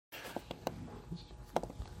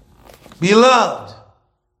Beloved,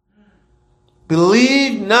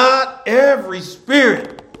 believe not every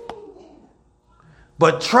spirit,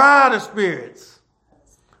 but try the spirits,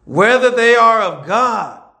 whether they are of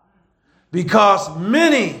God, because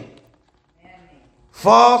many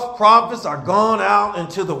false prophets are gone out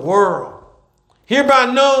into the world.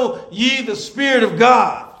 Hereby know ye the Spirit of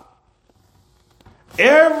God.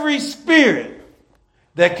 Every spirit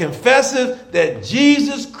that confesseth that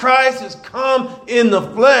Jesus Christ is come in the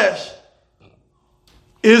flesh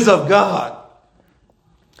is of God.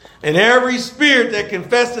 And every spirit that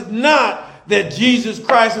confesseth not that Jesus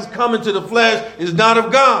Christ is come into the flesh is not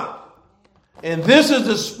of God. And this is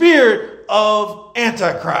the spirit of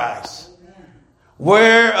Antichrist,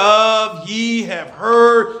 whereof ye have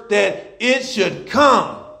heard that it should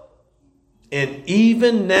come, and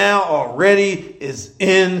even now already is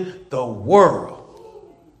in the world.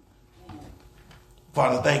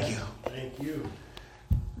 Father, thank you. Thank you.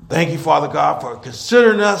 Thank you, Father God, for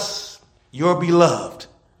considering us your beloved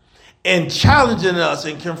and challenging us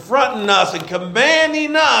and confronting us and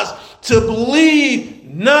commanding us to believe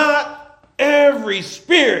not every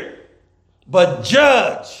spirit, but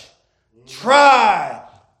judge, try,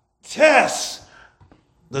 test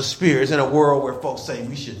the spirits in a world where folks say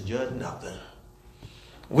we shouldn't judge nothing.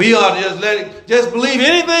 We ought to just believe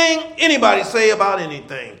anything anybody say about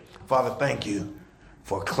anything. Father, thank you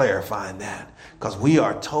for clarifying that, because we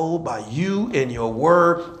are told by you in your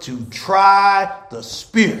word to try the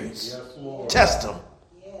spirits. Yes, Lord. Test them.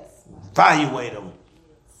 Yes. Evaluate them.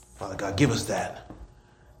 Father God, give us that.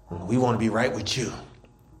 We want to be right with you.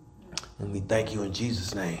 And we thank you in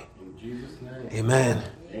Jesus' name. In Jesus' name. Amen.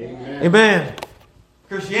 Amen. Amen.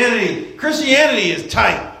 Christianity is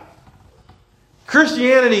tight.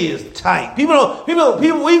 Christianity is tight. We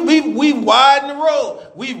widen the road.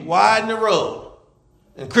 We've widened the road.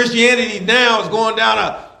 And Christianity now is going down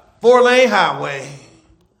a 4-lane highway.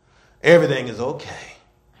 Everything is okay.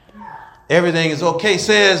 Everything is okay,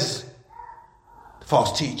 says the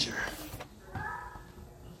false teacher.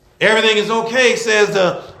 Everything is okay, says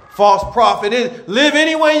the false prophet. Live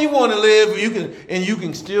any way you want to live, you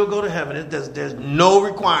can still go to heaven. There's no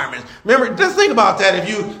requirements. Remember, just think about that.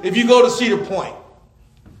 If you go to Cedar Point,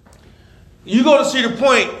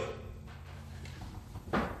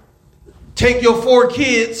 take your 4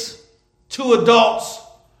 kids, 2 adults,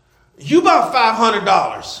 you about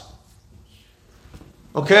 $500.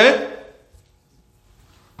 Okay?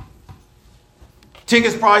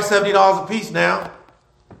 Tickets probably $70 a piece now.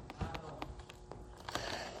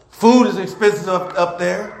 Food is expensive up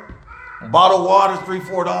there. Bottled water is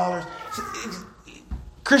 $3-4.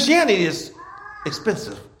 Christianity is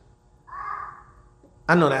expensive.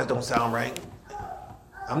 I know that don't sound right.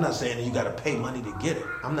 I'm not saying that you got to pay money to get it.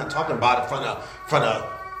 I'm not talking about it from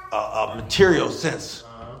a material sense.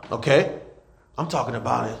 Okay? I'm talking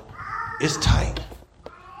about it. It's tight.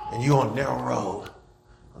 And you're on a narrow road.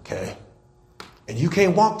 Okay? And you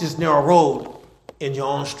can't walk this narrow road in your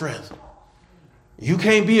own strength. You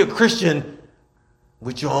can't be a Christian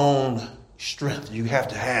with your own strength. You have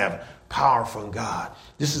to have power from God.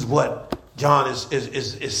 This is what John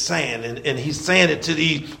is saying, and he's saying it to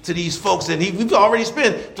these folks, and we've already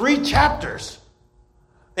spent 3 chapters,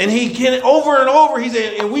 and he can over and over. He's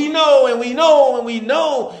saying, and we know, and we know, and we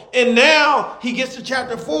know, and now he gets to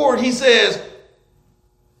chapter 4, and he says,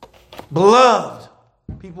 "Beloved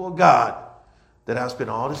people of God, that I've spent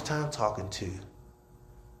all this time talking to,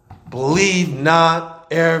 believe not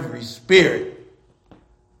every spirit,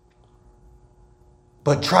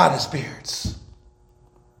 but try the spirits,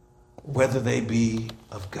 whether they be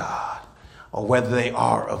of God or whether they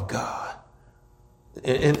are of God."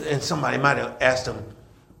 And somebody might have asked him,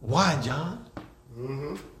 "Why, John?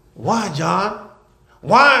 Mm-hmm. Why, John?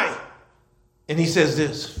 Why?" And he says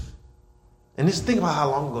this. And just think about how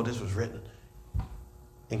long ago this was written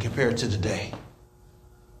and compare it to today.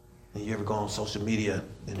 And you ever go on social media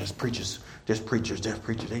and there's preachers,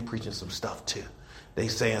 they preaching some stuff too. They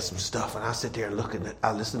saying some stuff, and I sit there and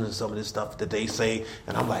I listen to some of this stuff that they say,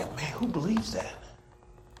 and I'm like, man, who believes that?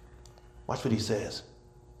 Watch what he says.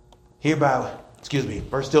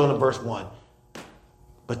 Still in verse 1.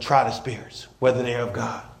 But try the spirits, whether they are of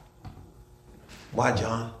God. Why,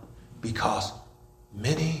 John? Because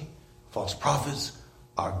many false prophets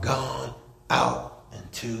are gone out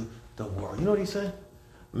into the world. You know what he said?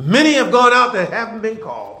 Many have gone out that haven't been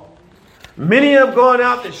called. Many have gone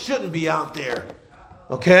out that shouldn't be out there.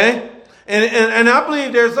 Okay? And I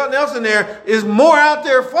believe there's something else in there. Is more out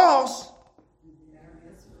there false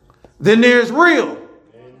than there's real.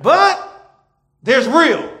 But there's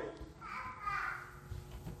real.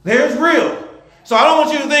 There's real. So I don't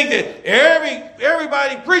want you to think that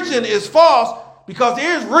everybody preaching is false, because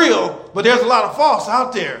there is real, but there's a lot of false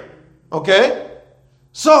out there. Okay?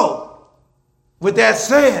 So, with that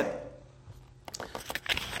said,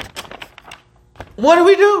 what do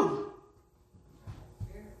we do?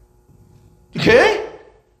 Okay?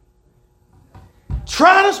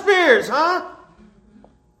 Try the spirits, huh?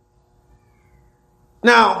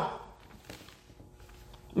 Now,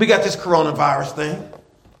 we got this coronavirus thing.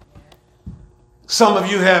 Some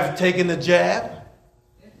of you have taken the jab.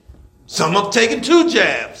 Some have taken 2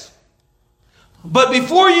 jabs. But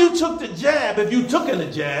before you took the jab, if you taken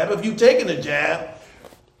the jab,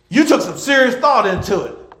 you took some serious thought into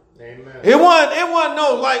it. Amen. It wasn't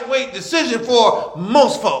no lightweight decision for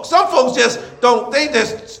most folks. Some folks they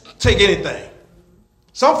just take anything.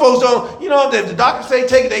 Some folks don't, if the doctor say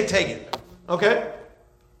take it, they take it. Okay?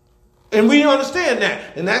 And we understand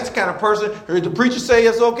that. And that's the kind of person, if the preacher say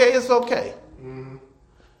it's okay, it's okay. Mm-hmm.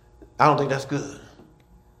 I don't think that's good.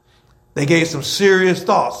 They gave some serious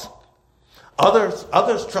thoughts. Others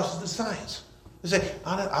trusted the science. They say,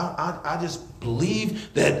 I just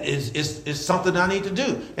believe that it's something I need to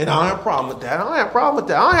do. And I don't have a problem with that. I don't have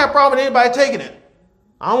a problem with anybody taking it.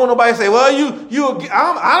 I don't want nobody to say, well,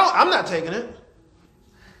 I'm not taking it.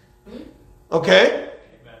 Okay?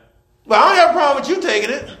 But I don't have a problem with you taking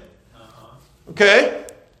it. Okay?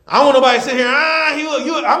 I don't want nobody to sit here,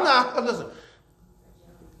 I'm not, listen.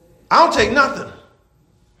 I don't take nothing.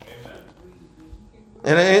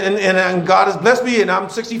 And God has blessed me, and I'm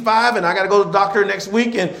 65, and I got to go to the doctor next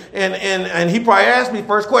week, and he probably asked me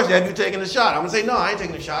first question, have you taken the shot? I'm going to say, no, I ain't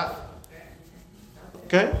taking the shot.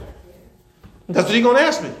 Okay? That's what he's going to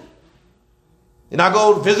ask me. And I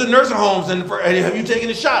go visit nursing homes, and have you taken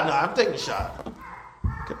the shot? No, I'm taking the shot.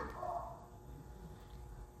 Okay.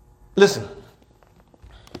 Listen.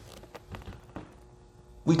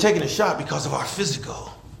 We taking a shot because of our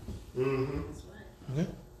physical. Mm-hmm. Okay?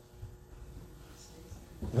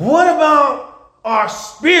 What about our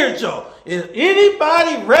spiritual? Is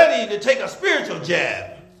anybody ready to take a spiritual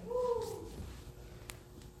jab?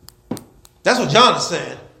 That's what John is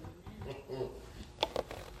saying.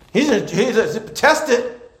 He said, test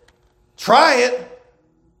it. Try it.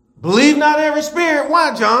 Believe not every spirit.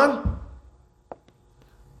 Why, John?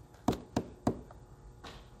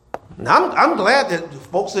 Now, I'm glad that the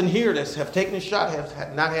folks in here that have taken the shot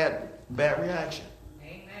have not had bad reaction.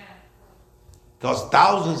 Because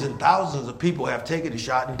thousands and thousands of people have taken the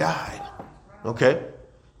shot and died. Okay?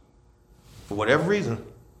 For whatever reason.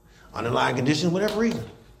 Underlying condition, whatever reason.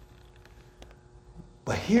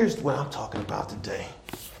 But here's what I'm talking about today.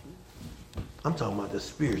 I'm talking about the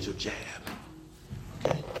spiritual jab.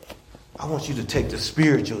 Okay? I want you to take the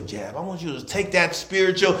spiritual jab. I want you to take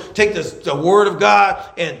the word of God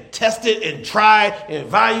and test it and try and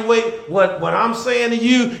evaluate what I'm saying to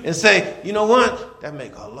you and say, you know what? That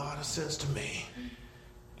make a lot of sense to me.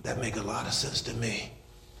 That make a lot of sense to me.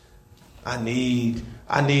 I need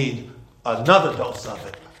another dose of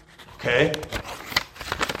it. Okay?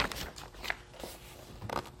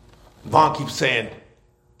 Vaughn keeps saying,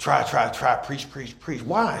 try, preach.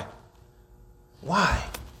 Why?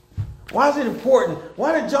 Why is it important?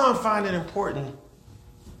 Why did John find it important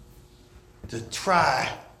to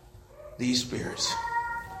try these spirits?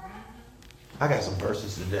 I got some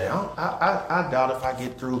verses today. I doubt if I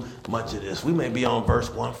get through much of this. We may be on verse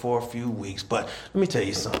 1 for a few weeks, but let me tell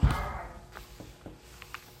you something.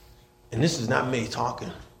 And this is not me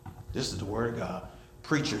talking. This is the word of God.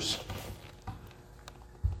 Preachers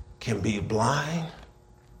can be blind,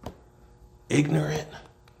 ignorant,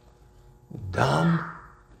 dumb,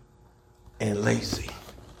 and lazy.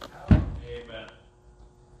 Amen.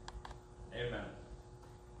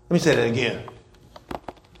 Let me say that again.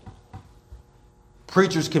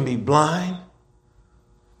 Preachers can be blind,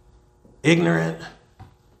 ignorant,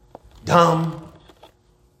 dumb,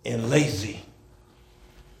 and lazy.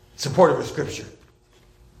 Supportive of Scripture.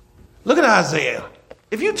 Look at Isaiah.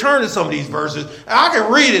 If you turn to some of these verses, I can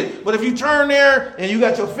read it, but if you turn there and you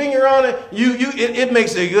got your finger on it, it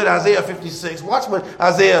makes it good. Isaiah 56. Watch what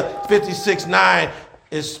Isaiah 56:9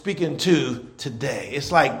 is speaking to today. It's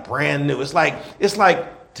like brand new. It's like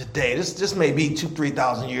today. This may be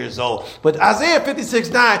 2,000-3,000 years old. But Isaiah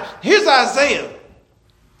 56:9, here's Isaiah.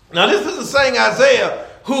 Now this is the same Isaiah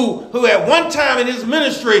who at one time in his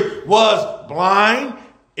ministry was blind,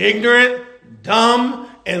 ignorant, dumb,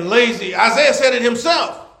 and lazy. Isaiah said it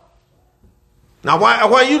himself. Now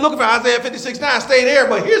while you looking for Isaiah 56:9, stay there.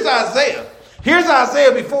 But here's Isaiah. Here's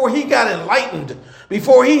Isaiah before he got enlightened,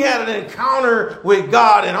 before he had an encounter with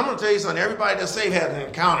God. And I'm going to tell you something. Everybody that's saved has an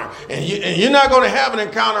encounter. And you're not going to have an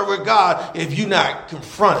encounter with God if you're not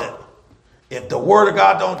confronted if the word of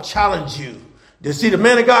God don't challenge you. You see, the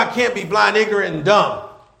man of God can't be blind, ignorant, and dumb.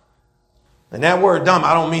 And that word dumb,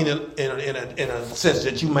 I don't mean it in a sense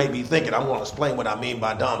that you may be thinking. I'm going to explain what I mean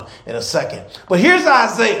by dumb in a second. But here's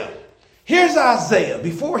Isaiah. Here's Isaiah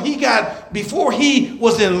before he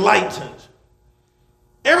was enlightened.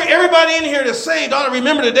 Everybody in here that's saved ought to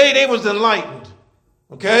remember the day they was enlightened.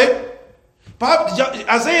 Okay?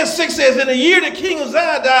 Isaiah 6 says, in the year that King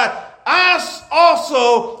Uzziah died, I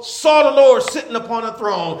also saw the Lord sitting upon a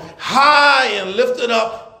throne, high and lifted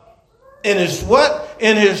up. And his what?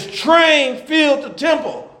 And his train filled the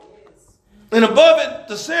temple. And above it,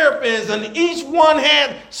 the seraphims, and each one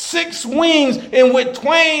had 6 wings, and with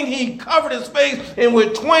twain he covered his face, and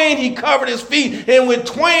with twain he covered his feet, and with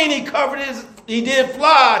twain he did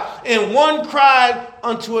fly, and one cried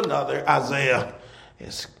unto another. Isaiah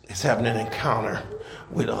is having an encounter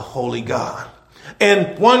with a holy God.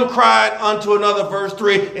 And one cried unto another, verse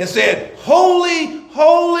 3, and said, Holy,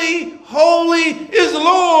 holy, holy is the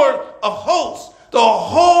Lord of hosts. The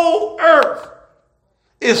whole earth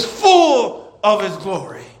is full of his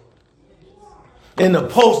glory. And the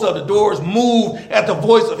posts of the doors moved at the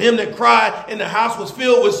voice of him that cried, and the house was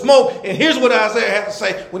filled with smoke. And here's what Isaiah had to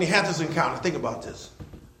say when he had this encounter. Think about this.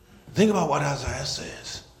 Think about what Isaiah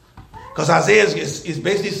says. Because Isaiah is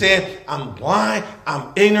basically saying, I'm blind,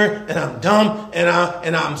 I'm ignorant, and I'm dumb, and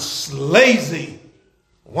I'm lazy.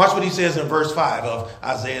 Watch what he says in verse 5 of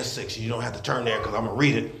Isaiah 6. You don't have to turn there because I'm going to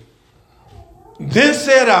read it. Then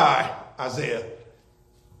said I, Isaiah,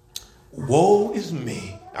 woe is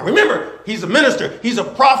me. Now remember, he's a minister, he's a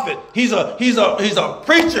prophet, he's a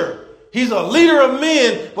preacher, he's a leader of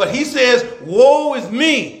men, but he says, woe is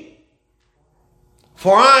me,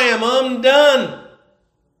 for I am undone.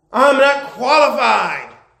 I'm not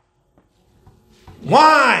qualified.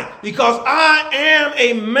 Why? Because I am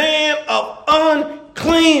a man of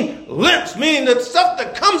unclean lips, meaning the stuff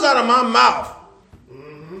that comes out of my mouth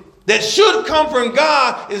that should come from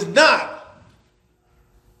God is not.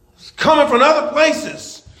 It's coming from other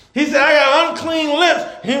places. He said, I got unclean lips.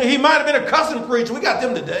 He might have been a cussing preacher. We got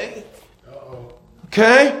them today.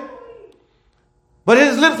 Okay? But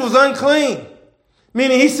his lips was unclean.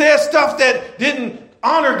 Meaning he said stuff that didn't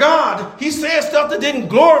honor God. He said stuff that didn't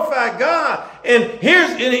glorify God. And here's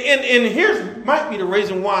might be the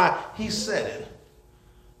reason why he said it.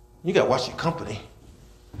 You got to watch your company.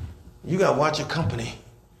 You got to watch your company.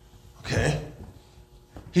 Okay?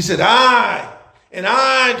 He said, I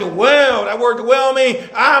dwell. That word dwell means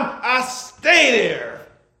I stay there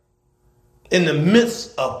in the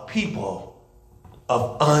midst of people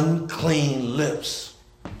of unclean lips.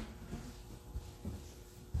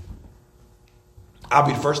 I'll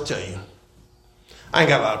be the first to tell you, I ain't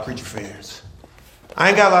got a lot of preacher friends.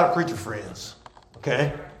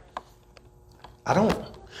 Okay? I don't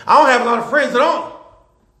have a lot of friends at all.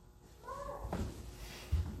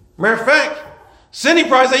 Matter of fact, Cindy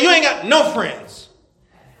probably said, you ain't got no friends.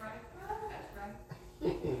 That's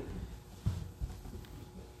right.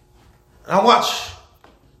 I watch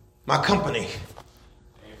my company.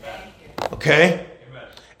 Okay?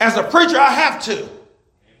 As a preacher, I have to.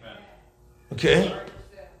 Okay?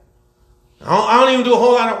 I don't even do a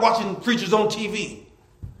whole lot of watching preachers on TV.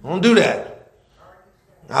 I don't do that.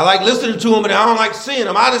 I like listening to them, but I don't like seeing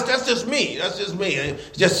them. That's just me.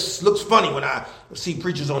 It just looks funny when I see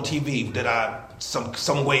preachers on TV that I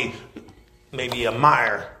some way maybe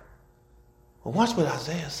admire. Well, watch what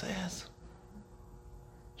Isaiah says.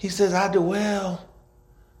 He says, I dwell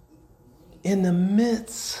in the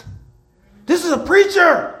midst. This is a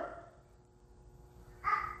preacher.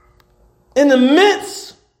 In the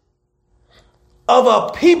midst of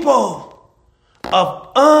a people of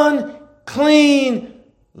unclean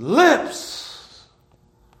lips.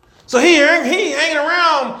 So he hanging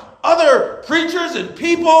around other preachers and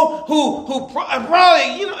people who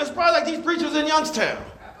probably, it's probably like these preachers in Youngstown.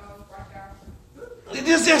 They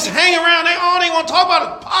just hang around. All they want to talk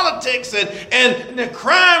about is politics and the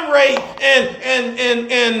crime rate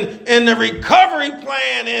and the recovery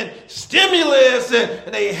plan and stimulus,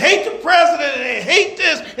 and they hate the president and they hate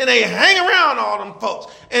this, and they hang around all them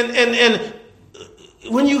folks. And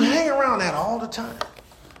when you hang around that all the time,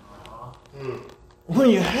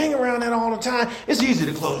 it's easy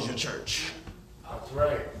to close your church. That's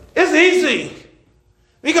right. It's easy.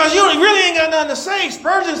 Because you really ain't got nothing to say.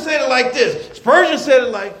 Spurgeon said it like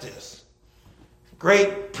this.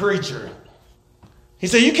 Great preacher. He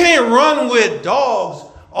said, you can't run with dogs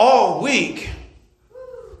all week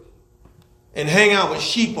and hang out with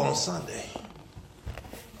sheep on Sunday.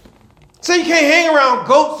 So you can't hang around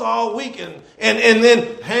goats all week and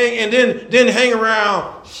then hang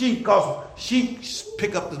around sheep, because sheep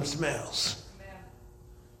pick up them smells.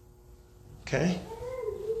 Okay?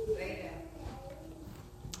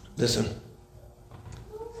 Listen.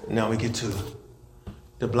 Now we get to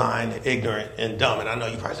the blind, the ignorant, and dumb. And I know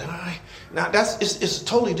you probably say, all right. Now it's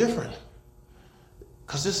totally different.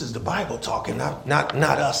 Because this is the Bible talking, not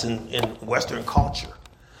us in Western culture.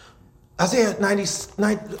 Isaiah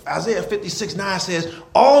 56:9 says,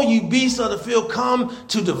 all you beasts of the field come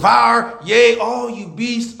to devour, yea, all you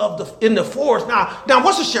beasts in the forest. Now,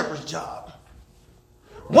 what's a shepherd's job?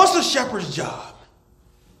 What's a shepherd's job?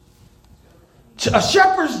 A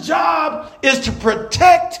shepherd's job is to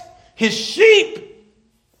protect his sheep.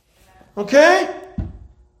 Okay?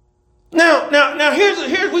 Now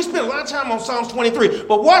here's we spent a lot of time on Psalms 23,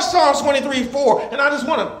 but watch Psalms 23:4, and I just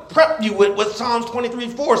want to prep you with what Psalms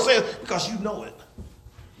 23:4 says, because you know it.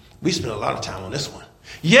 We spent a lot of time on this one.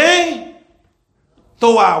 Yea,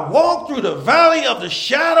 though I walk through the valley of the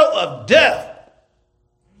shadow of death,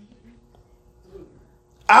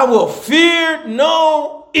 I will fear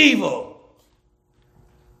no evil.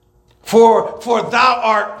 For thou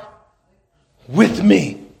art with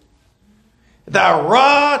me. Thy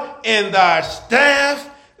rod and thy staff,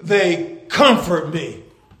 they comfort me.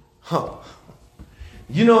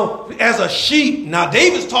 You know, as a sheep, now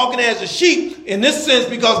David's talking as a sheep in this sense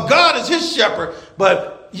because God is his shepherd.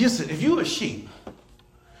 But listen, if you're a sheep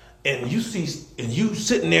and you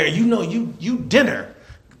sitting there, you know you dinner,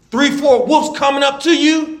 3-4 wolves coming up to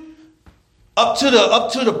you, up to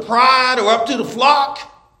the pride or up to the flock.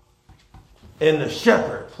 And the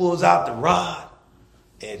shepherd pulls out the rod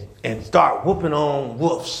and start whooping on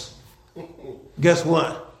wolves. Guess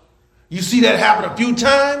what? You see that happen a few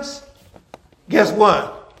times? Guess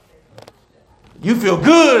what? You feel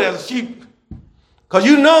good as a sheep. Because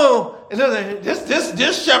you know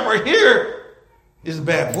this shepherd here is a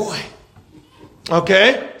bad boy.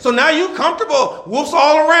 Okay? So now you comfortable. Wolves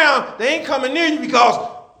all around. They ain't coming near you because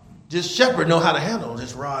this shepherd know how to handle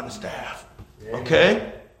this rod and staff.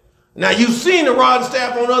 Okay? Now, you've seen the rod and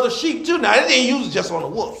staff on other sheep, too. Now, they didn't use it just on the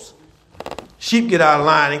wolves. Sheep get out of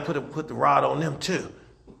line. They put the rod on them, too.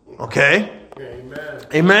 Okay? Amen.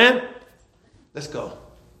 Amen? Let's go.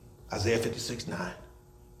 Isaiah 56:9.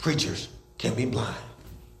 Preachers can be blind.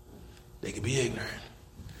 They can be ignorant.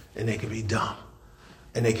 And they can be dumb.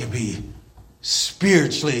 And they can be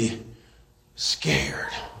spiritually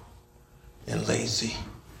scared and lazy.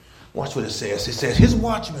 Watch what it says. It says, his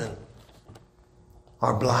watchmen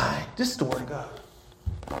are blind. This is the word of God.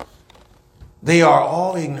 They are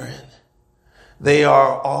all ignorant. They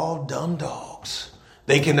are all dumb dogs.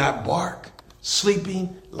 They cannot bark,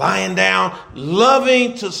 sleeping, lying down,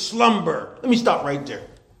 loving to slumber. Let me stop right there.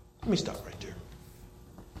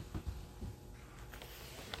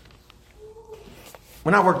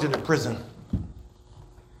 When I worked in a prison,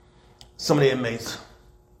 some of the inmates,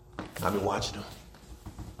 I've been watching them.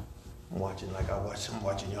 I'm watching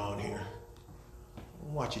y'all in here.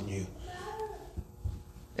 I'm watching you.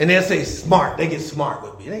 And they'll say smart. They get smart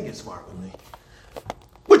with me. They get smart with me.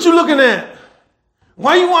 What you looking at?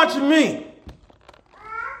 Why you watching me?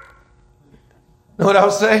 Know what I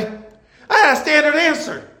would say? I had a standard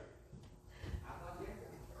answer.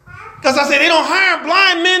 Because I said they don't hire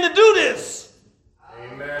blind men to do this.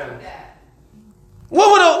 Amen.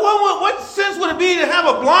 What sense would it be to have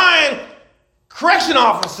a blind correction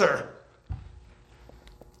officer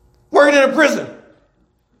working in a prison?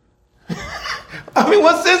 I mean,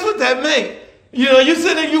 what sense would that make? You know, you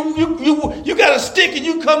sit there, you got a stick and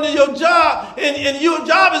you come to your job and your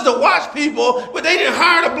job is to watch people, but they didn't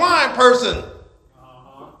hire the blind person.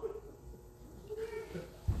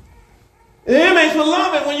 The inmates would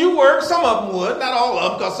love it when you work. Some of them would, not all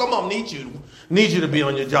of them, because some of them need you to be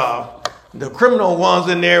on your job. The criminal ones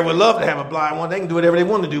in there would love to have a blind one. They can do whatever they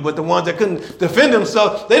want to do, but the ones that couldn't defend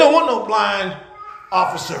themselves, they don't want no blind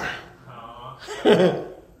officer.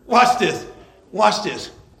 Watch this.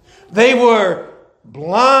 They were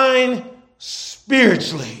blind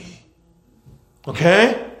spiritually.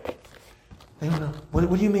 Okay? What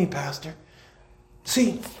do you mean, Pastor?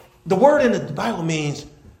 See, the word in the Bible means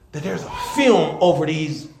that there's a film over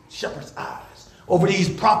these shepherds' eyes, over these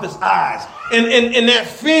prophets' eyes. And that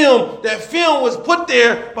film was put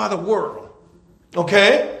there by the world.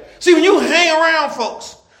 Okay? See, when you hang around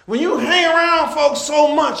folks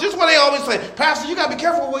so much, this is what they always say, Pastor, you got to be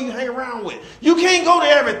careful with what you hang around with. You can't go to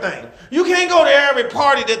everything. You can't go to every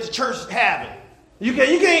party that the church is having.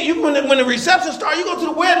 When the reception starts, you go to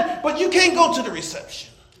the wedding, but you can't go to the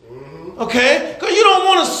reception. Okay? Because you don't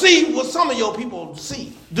want to see what some of your people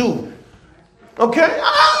do. Okay?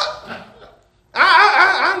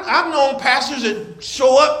 I've known pastors that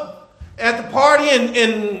show up at the party and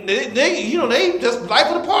they just life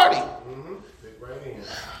of the party.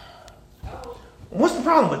 What's the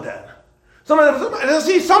problem with that?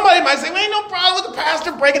 Somebody might say, well, ain't no problem with the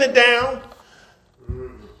pastor breaking it down.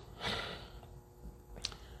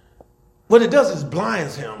 What it does is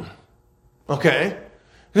blinds him. Okay?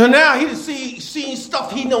 So now he's seeing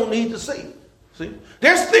stuff he don't need to see. See?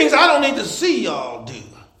 There's things I don't need to see y'all do.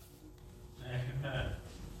 Amen.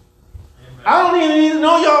 I don't even need to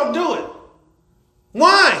know y'all do it.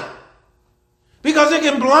 Why? Because it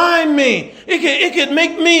can blind me. It can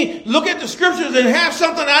make me look at the scriptures and have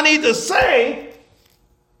something I need to say.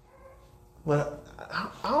 But I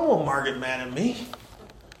don't want Margaret mad at me.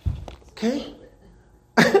 Okay?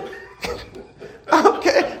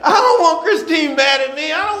 Okay? I don't want Christine mad at me.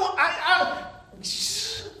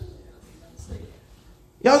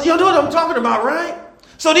 Y'all know what I'm talking about, right?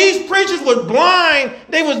 So these preachers were blind.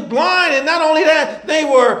 They was blind, and not only that, they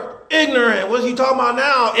were ignorant. What's he talking about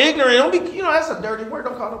now? Ignorant. Don't be, that's a dirty word.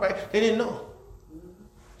 Don't call nobody. They didn't know.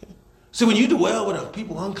 See, when you dwell with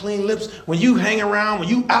people unclean lips, when you hang around, when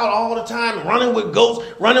you out all the time, running with goats,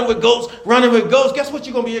 guess what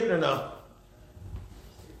you're going to be ignorant of?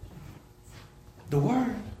 The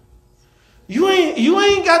word. You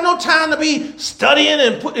ain't got no time to be studying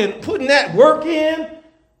and putting that work in.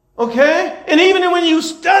 Okay? And even when you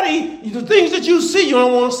study, the things that you see, you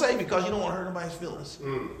don't want to say because you don't want to hurt nobody's feelings.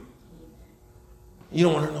 You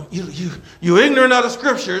don't want to know. You're ignorant of the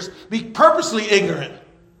scriptures. Be purposely ignorant.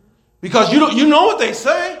 Because you know what they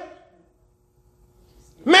say.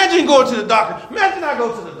 Imagine going to the doctor. Imagine I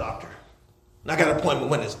go to the doctor. And I got an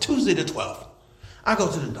appointment when it's Tuesday the 12th. I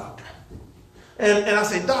go to the doctor. And I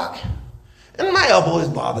say, Doc, and my elbow is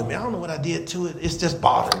bothering me. I don't know what I did to it. It's just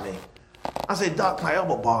bothering me. I say, Doc, my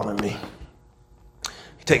elbow bothering me.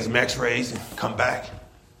 He takes some x-rays and come back.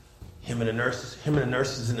 Him and the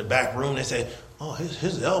nurses in the back room, they say, oh,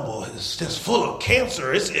 his elbow is just full of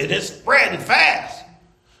cancer. It's spreading fast.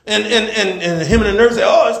 And him and the nurse say,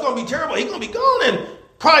 oh, it's going to be terrible. He's going to be gone in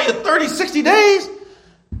probably 30, 60 days.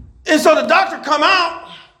 And so the doctor come out.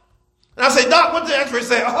 And I say, Doc, what's the x-ray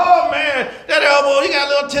say? Oh, man, that elbow, he got a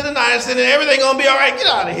little tendonitis in it. Everything going to be all right. Get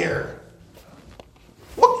out of here.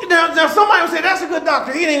 Well, now somebody would say, that's a good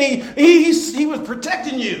doctor. He was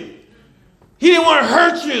protecting you. He didn't want to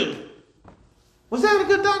hurt you. Was that a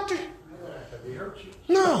good doctor? He hurt you.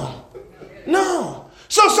 No.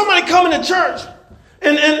 So somebody come into church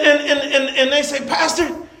and they say,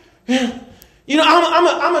 Pastor,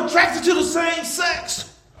 I'm attracted to the same sex.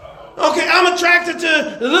 Okay, I'm attracted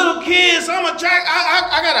to the little kids. I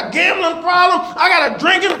got a gambling problem. I got a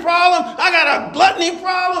drinking problem. I got a gluttony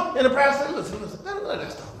problem. And the pastor said, listen, none of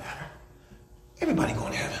that stuff matter. Everybody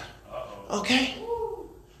going to heaven. Okay?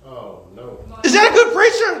 Oh, no. Is that a good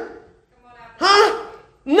preacher? Huh?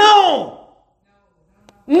 No.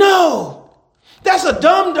 That's a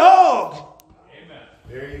dumb dog. Amen.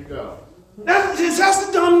 There you go. That's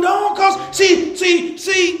a dumb dog. Because, see,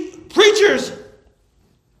 preachers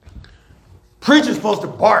supposed to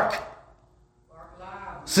bark.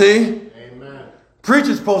 See? Amen.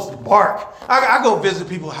 Preacher's supposed to bark. I go visit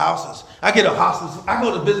people's houses. I go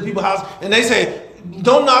to visit people's houses, and they say,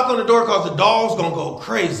 don't knock on the door because the dog's going to go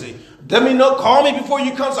crazy. Let me know, call me before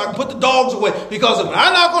you come so I can put the dogs away. Because if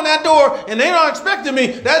I knock on that door and they're not expecting me,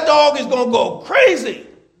 that dog is going to go crazy.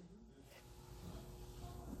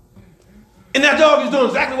 And that dog is doing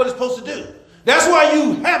exactly what it's supposed to do. That's why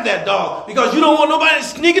you have that dog, because you don't want nobody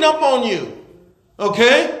sneaking up on you.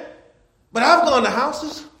 Okay? But I've gone to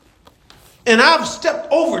houses and I've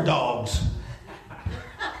stepped over dogs.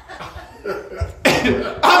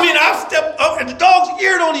 I've stepped up and the dog's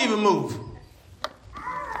ear don't even move.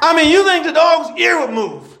 You think the dog's ear would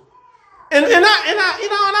move. And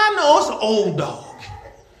I know it's an old dog.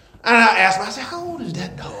 And I asked him, I said, how old is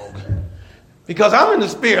that dog? Because I'm in the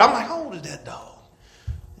spirit. I'm like, how old is that dog?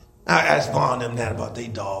 I asked Vaughn them that about their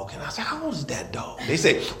dog. And I said, how old is that dog? They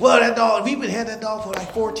say, well, that dog, we've had that dog for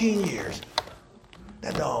like 14 years.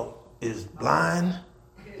 That dog is blind,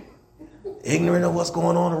 ignorant of what's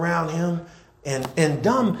going on around him, and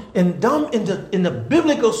dumb. And dumb in the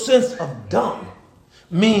biblical sense of dumb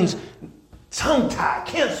means tongue-tied,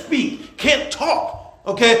 can't speak, can't talk.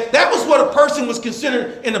 Okay? That was what a person was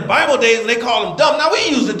considered in the Bible days, and they called them dumb. Now, we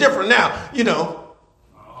use it different now,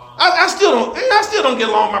 I still don't get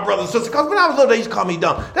along with my brothers and sisters, because when I was little, they used to call me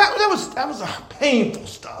dumb. That was a painful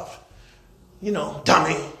stuff.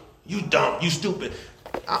 Dummy, you dumb, you stupid.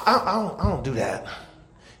 I don't do that,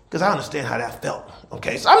 because I understand how that felt.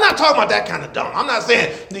 Okay, so I'm not talking about that kind of dumb. I'm not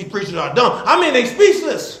saying these preachers are dumb. They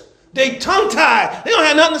speechless. They tongue-tied. They don't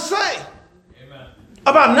have nothing to say. Amen.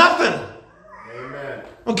 About nothing. Amen.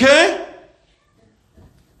 Okay?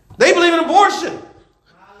 They believe in abortion.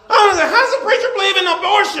 I was like, how does a preacher believe in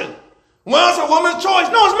abortion? Well, it's a woman's choice.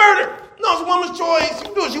 No, it's murder. No, it's a woman's choice. She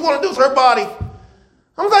can do what she want to do. It's her body.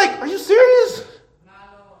 I was like, are you serious?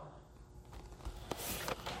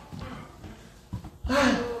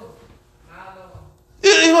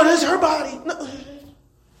 It's her body. No.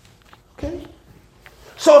 Okay.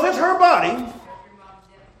 So if it's her body,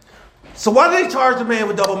 so why did they charge the man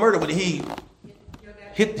with double murder when he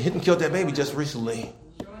hit and killed that baby just recently?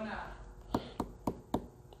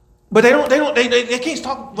 But they can't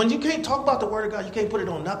talk, when you can't talk about the word of God, you can't put it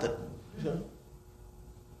on nothing.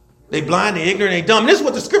 They blind, they ignorant, they dumb. And this is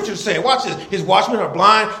what the scriptures say. Watch this. His watchmen are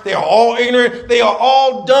blind. They are all ignorant. They are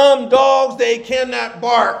all dumb dogs. They cannot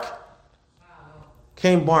bark.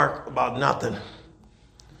 Can't bark about nothing.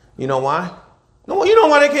 You know why? No, you know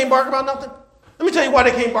why they can't bark about nothing? Let me tell you why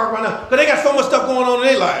they can't bark about nothing. Because they got so much stuff going on in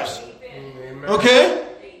their lives. Amen. Okay?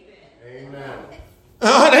 Amen.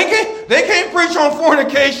 They can't preach on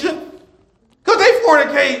fornication. Because they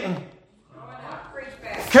fornicating.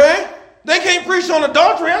 Okay? They can't preach on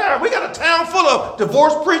adultery. We got a town full of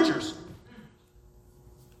divorced preachers.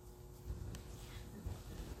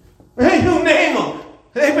 Hey, you name them.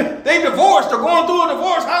 They divorced or going through a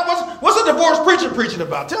divorce. What's a divorced preacher preaching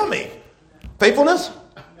about? Tell me. Faithfulness?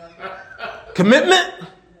 Commitment?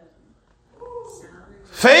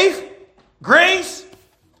 Faith? Grace?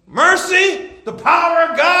 Mercy? The power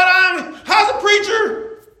of God? How's a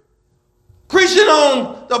preacher preaching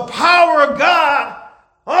on the power of God?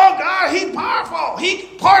 Oh, God, he's powerful. He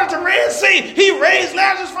parted the Red Sea. He raised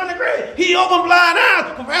Lazarus from the grave. He opened blind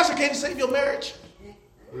eyes. But Pastor, can't save your marriage?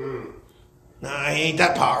 Nah, he ain't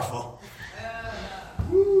that powerful.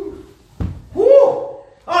 Woo. Oh,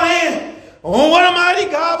 man. Oh, what a mighty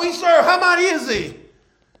God we serve. How mighty is he?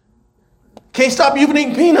 Can't stop you from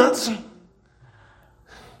eating peanuts.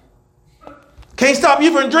 Can't stop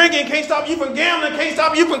you from drinking. Can't stop you from gambling. Can't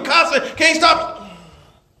stop you from cussing. Can't stop.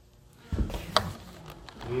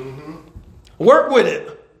 Work with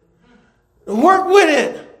it. Work with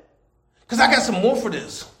it. Because I got some more for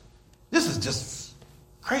this. This is just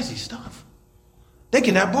crazy stuff. They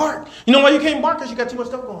cannot bark. You know why you can't bark? Because you got too much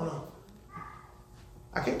stuff going on.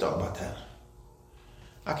 I can't talk about that.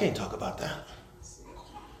 I can't talk about that.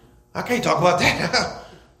 I can't talk about that.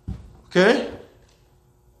 Okay?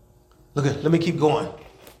 Look at, let me keep going.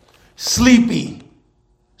 Sleepy.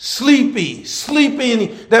 That's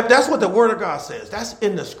what the word of God says. That's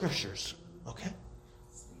in the scriptures. Okay?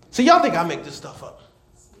 So y'all think I make this stuff up.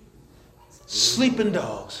 Sleeping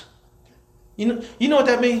dogs. You know what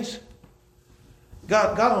that means?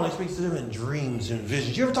 God only speaks to them in dreams and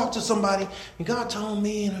visions. You ever talk to somebody and God told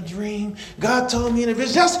me in a dream, God told me in a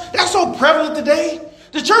vision. That's so prevalent today.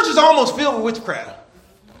 The church is almost filled with witchcraft.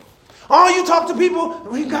 Oh, you talk to people,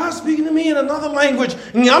 God's speaking to me in another language,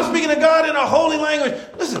 and I'm speaking to God in a holy language.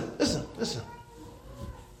 Listen.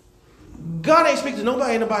 God ain't speaking to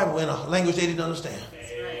nobody in the Bible in a language they didn't understand.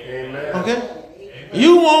 Amen. Okay?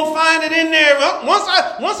 You won't find it in there. Once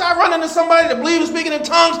I run into somebody that believes in speaking in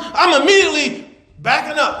tongues, I'm immediately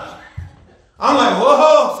backing up. I'm like,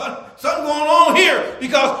 whoa, something going on here.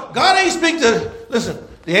 Because God ain't speak to, listen,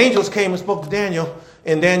 the angels came and spoke to Daniel,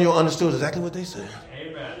 and Daniel understood exactly what they said.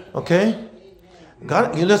 Amen. Okay?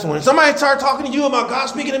 God, you listen, when somebody start talking to you about God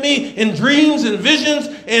speaking to me in dreams and visions,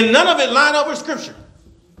 and none of it line up with scripture.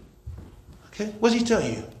 Okay? What's he tell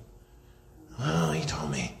you? Well, he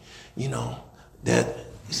told me, that,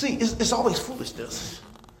 you see, it's always foolishness.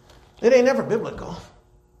 It ain't never biblical.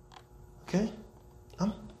 Okay?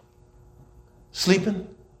 I'm sleeping,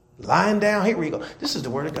 lying down. Here we go. This is the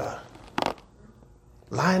word of God.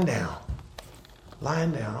 Lying down,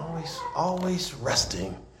 always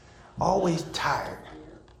resting, always tired.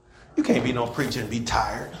 You can't be no preacher and be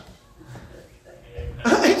tired.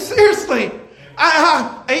 Seriously,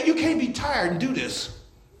 you can't be tired and do this.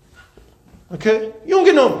 Okay? You don't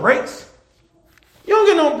get no breaks.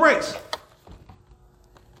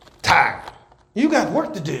 Tired. You got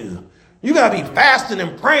work to do. You got to be fasting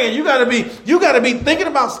and praying. You got to be thinking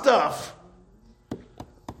about stuff.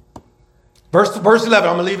 Verse 11.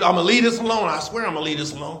 I'm gonna leave this alone. I swear I'm gonna leave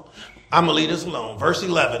this alone. Verse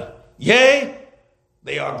 11. Yea,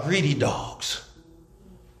 they are greedy dogs.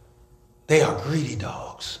 They are greedy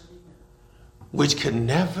dogs, which can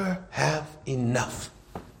never have enough.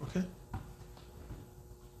 Okay?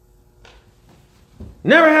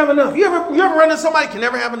 Never have enough. You ever run into somebody who can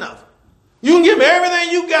never have enough? You can give them everything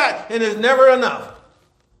you got, and there's never enough.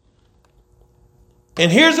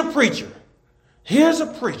 And here's a preacher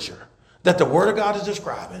that the word of God is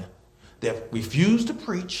describing that refused to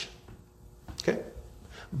preach. Okay?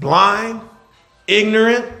 Blind,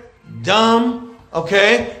 ignorant, dumb,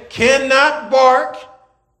 okay? Cannot bark,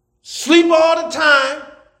 sleep all the time,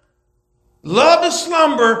 love to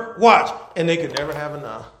slumber, watch, and they could never have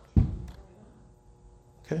enough.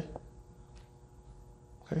 Okay?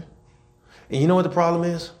 Okay? And you know what the problem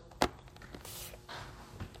is?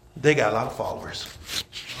 They got a lot of followers.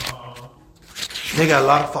 They got a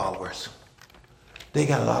lot of followers. They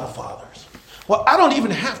got a lot of followers. Well, I don't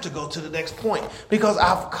even have to go to the next point because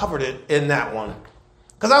I've covered it in that one.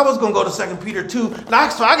 Because I was going to go to 2 Peter 2.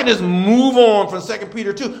 So I can just move on from 2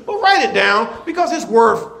 Peter 2. But write it down because it's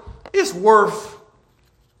worth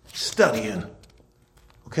studying.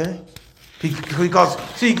 Okay? Because,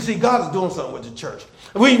 see, God is doing something with the church.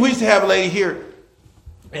 We used to have a lady here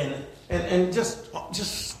and just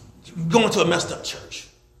going to a messed up church.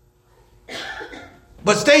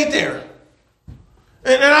 But stayed there.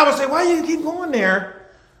 And I would say, why do you keep going there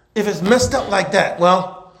if it's messed up like that?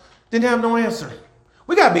 Well, didn't have no answer.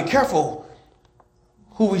 We got to be careful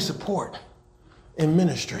who we support in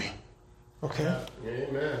ministry. Okay?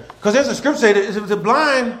 Amen. Because there's a scripture say that if the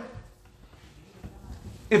blind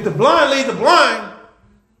lead the blind,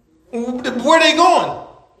 where are they going?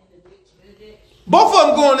 Both of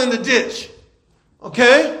them going in the ditch.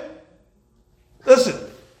 Okay? Listen.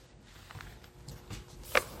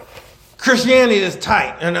 Christianity is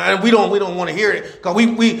tight, and we don't want to hear it because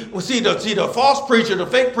we see the false preacher, the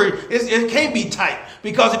fake preacher. It can't be tight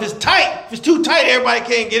because if it's too tight, everybody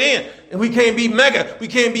can't get in, and we can't be mega, we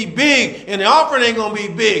can't be big, and the offering ain't gonna be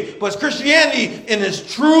big. But Christianity in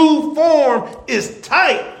its true form is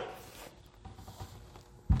tight.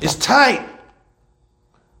 It's tight.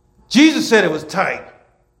 Jesus said it was tight.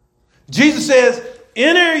 Jesus says,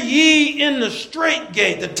 "Enter ye in the straight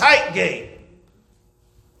gate, the tight gate."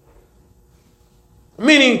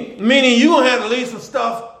 Meaning you're going to have to leave some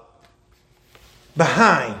stuff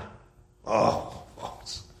behind. Oh,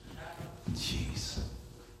 jeez.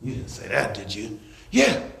 You didn't say that, did you?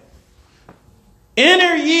 Yeah.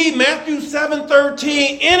 Enter ye, Matthew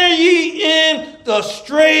 7:13, enter ye in the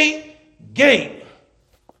straight gate.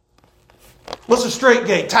 What's a straight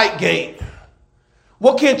gate? Tight gate.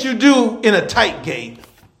 What can't you do in a tight gate?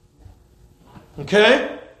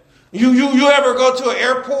 Okay? You ever go to an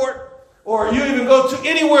airport? Or you even go to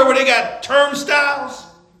anywhere where they got turnstiles,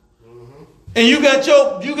 and you got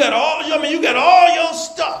all your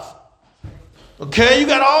stuff. Okay, you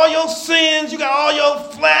got all your sins, you got all your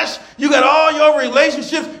flesh, you got all your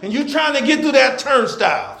relationships, and you trying to get through that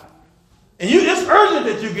turnstile. And it's urgent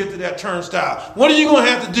that you get to that turnstile. What are you going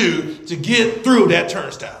to have to do to get through that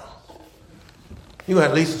turnstile? You're going to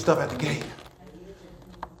have to leave some stuff at the gate.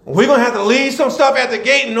 We're going to have to leave some stuff at the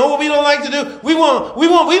gate and know what we don't like to do. We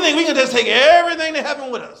think we can just take everything to heaven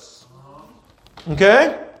with us.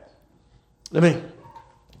 Okay? Let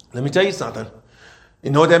me tell you something. You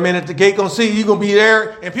know what that man at the gate going to see? You're going to be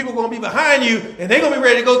there and people going to be behind you and they're going to be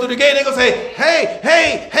ready to go through the gate. They're going to say,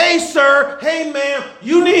 hey, sir, hey, ma'am,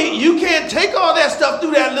 you can't take all that stuff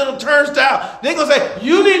through that little turnstile. They're going to say,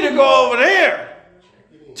 you need to go over there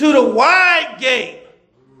to the wide gate.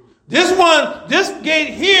 This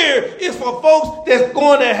gate here is for folks that's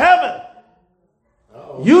going to heaven.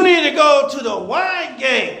 You need to go to the wide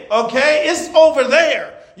gate, okay? It's over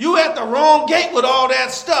there. You at the wrong gate with all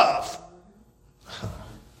that stuff.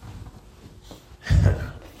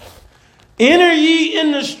 Enter ye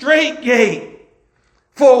in the straight gate,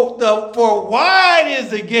 for wide is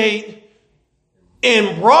the gate,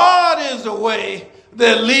 and broad is the way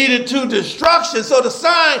that leadeth to destruction. So the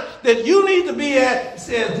sign that you need to be at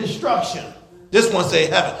says destruction. This one say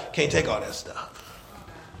heaven. Can't take all that stuff.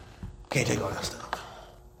 Can't take all that stuff.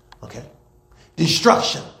 Okay?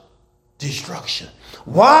 Destruction.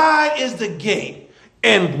 Wide is the gate,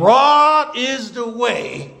 and broad is the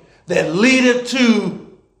way that leadeth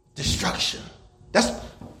to destruction. That's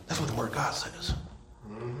what the word of God says.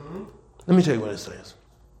 Mm-hmm. Let me tell you what it says.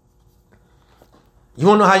 You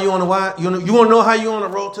want to know how you on the wide? You want to know how you on the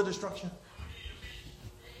road to destruction?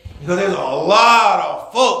 Because there's a lot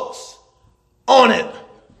of folks on it.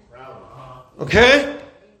 Okay?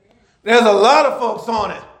 There's a lot of folks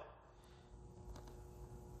on it.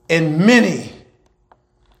 And many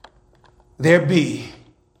there be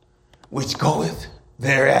which goeth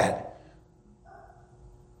thereat,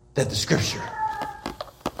 that the scripture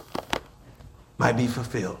might be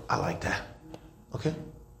fulfilled. I like that. Okay?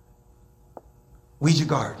 Weed your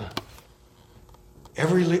garden.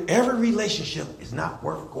 Every relationship is not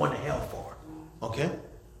worth going to hell for. Okay?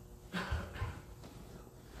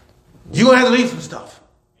 You're going to have to leave some stuff.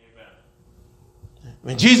 Amen.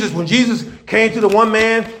 When Jesus came to the one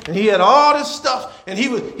man and he had all this stuff and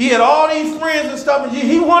he had all these friends and stuff and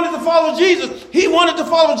he wanted to follow Jesus. He wanted to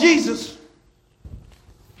follow Jesus.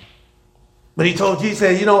 But he told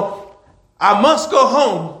Jesus, I must go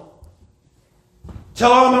home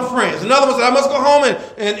Tell all my friends. Another one said, I must go home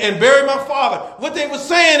and bury my father. What they were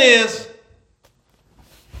saying is,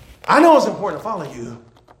 I know it's important to follow you,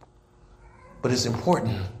 but it's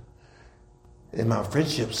important in my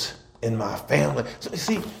friendships, in my family. So,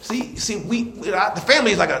 the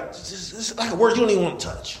family is it's like a word you don't even want to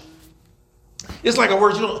touch. It's like a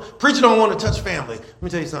word preacher don't want to touch family. Let me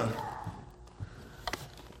tell you something.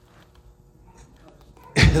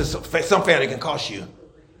 Some family can cost you.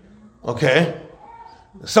 Okay?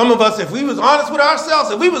 Some of us, if we was honest with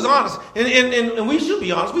ourselves, and we should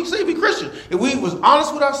be honest, we say be Christian. If we was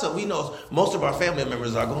honest with ourselves, we know most of our family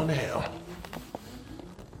members are going to hell.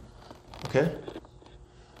 Okay?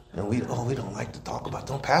 And we don't like to talk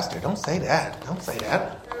about, pastor, don't say that. Don't say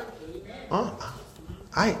that.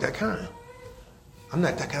 I ain't that kind. I'm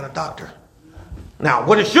not that kind of doctor. Now,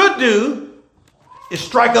 what it should do is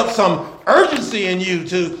strike up some urgency in you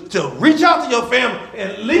to reach out to your family.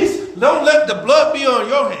 At least don't let the blood be on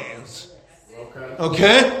your hands.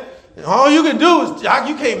 Okay? And all you can do is,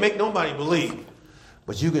 you can't make nobody believe.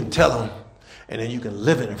 But you can tell them, and then you can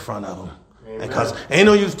live it in front of them. Amen. Because ain't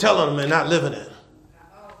no use telling them and not living it.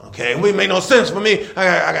 Okay? It make no sense for me.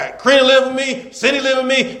 I got Karina living with me, Cindy living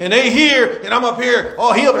with me, and they here, and I'm up here.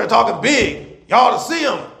 Oh, he up there talking big. Y'all to see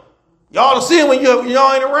him. Y'all to see him when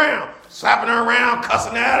y'all ain't around. Slapping her around,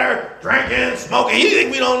 cussing at her, drinking, smoking. You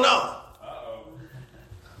think we don't know?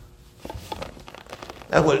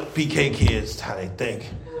 That's what PK kids, how they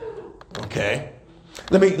think. Okay?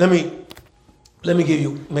 Let me give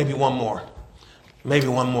you maybe one more. Maybe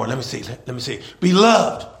one more. Let me see.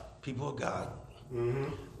 Beloved people of God,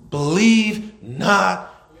 believe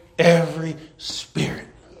not every spirit.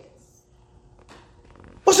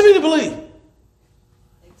 What's it mean to believe?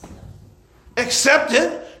 Accept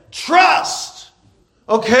it. Trust.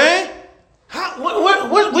 Okay?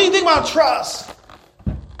 What do you think about trust?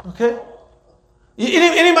 Okay?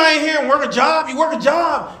 Anybody here work a job? You work a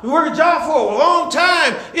job. You work a job for a long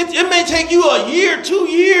time. It may take you a year, 2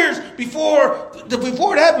 years before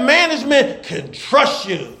that management can trust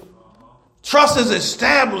you. Trust is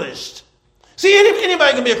established. See,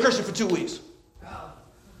 anybody can be a Christian for 2 weeks.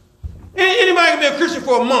 Anybody can be a Christian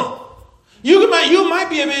for a month. You might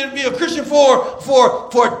be able to be a Christian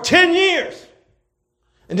for 10 years.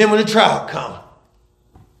 And then when the trial comes,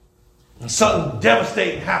 and something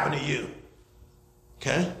devastating happened to you.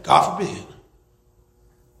 Okay? God forbid.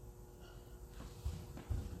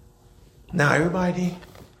 Now, everybody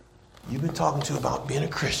you've been talking to about being a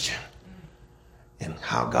Christian and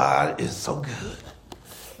how God is so good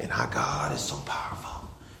and how God is so powerful.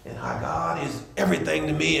 And how God is everything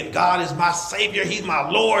to me, and God is my Savior. He's my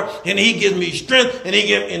Lord, and He gives me strength.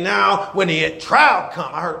 And now when the trial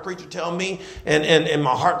come, I heard a preacher tell me, and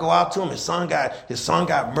my heart go out to him. His son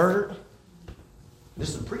got murdered. This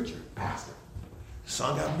is a preacher, pastor. His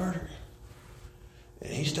son got murdered,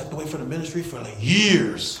 and he stepped away from the ministry for like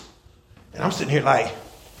years. And I'm sitting here like,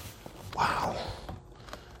 wow.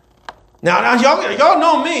 Now y'all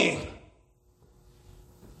know me.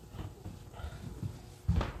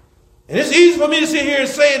 And it's easy for me to sit here and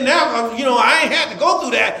say it now. I ain't had to go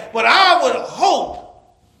through that. But I would hope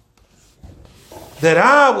that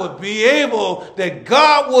I would be able, that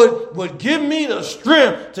God would give me the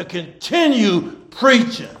strength to continue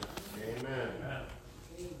preaching. Amen.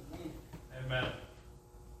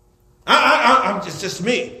 Amen. It's just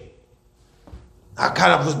me. I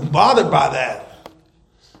kind of was bothered by that.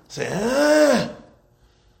 Say,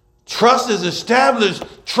 trust is established.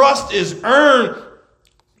 Trust is earned.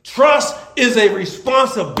 Trust is a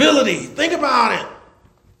responsibility. Think about it.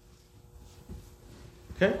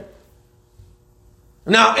 Okay?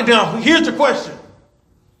 Now here's the question.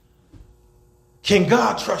 Can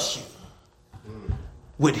God trust you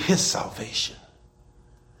with His salvation?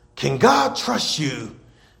 Can God trust you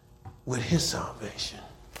with His salvation?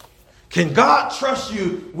 Can God trust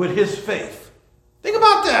you with His faith? Think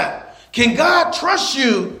about that. Can God trust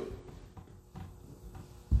you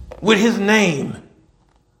with His name?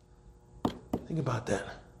 Think about that.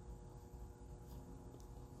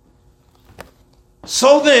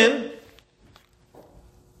 So then,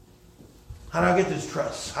 how do I get this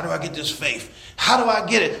trust? How do I get this faith? How do I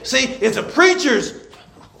get it? See, if the preachers,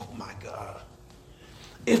 oh my God,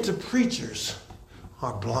 if the preachers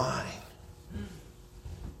are blind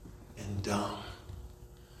and dumb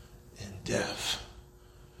and deaf,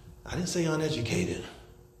 I didn't say uneducated,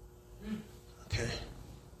 okay?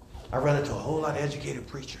 I run into a whole lot of educated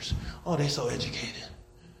preachers. Oh, they so educated.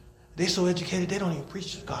 They so educated, they don't even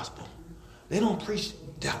preach the gospel. They don't preach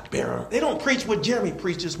Dr. Barron. They don't preach what Jeremy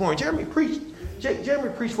preached this morning. Jeremy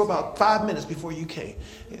preached for about 5 minutes before you came.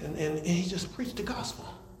 And he just preached the gospel.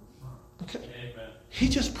 Okay. Amen. He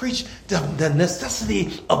just preached the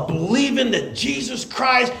necessity of believing that Jesus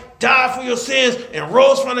Christ died for your sins and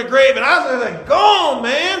rose from the grave. And I was like, go on,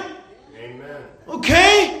 man. Amen.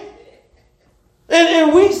 Okay?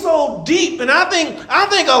 And we so deep, and I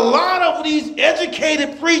think a lot of these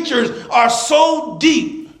educated preachers are so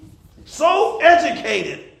deep, so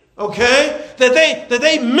educated, okay, that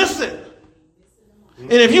they miss it.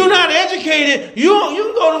 And if you're not educated, you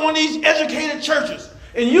can go to one of these educated churches,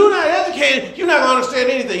 and you're not educated, you're not going to understand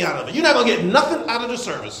anything out of it. You're not going to get nothing out of the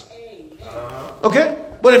service. Okay?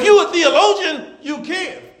 But if you're a theologian, you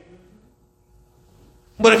can.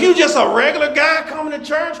 But if you're just a regular guy coming to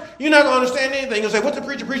church, you're not going to understand anything. You'll say, what's the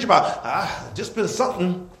preacher preach about? Just been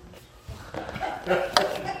something.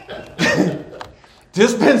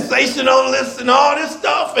 Dispensationalists and all this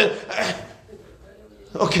stuff. And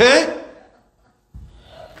okay?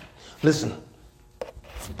 Listen.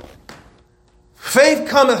 Faith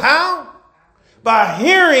cometh how? By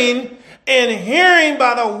hearing, and hearing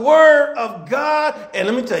by the word of God. And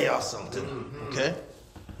let me tell y'all something, okay?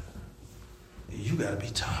 You got to be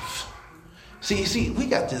tough. See, we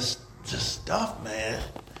got this stuff, man.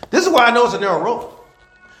 This is why I know it's a narrow road.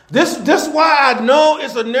 This is why I know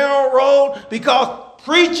it's a narrow road, because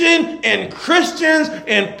preaching and Christians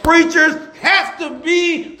and preachers have to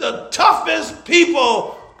be the toughest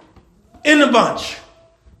people in the bunch.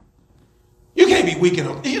 You can't be weak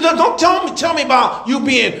enough. Don't tell me about you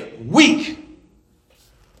being weak,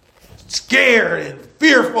 scared and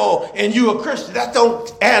fearful, and you a Christian. That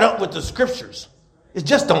don't add up with the scriptures. It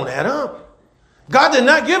just don't add up. God did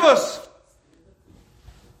not give us.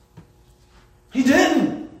 He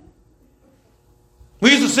didn't.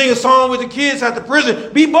 We used to sing a song with the kids at the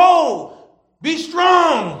prison. Be bold, be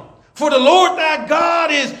strong, for the Lord thy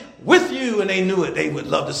God is with you. And they knew it. They would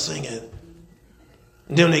love to sing it.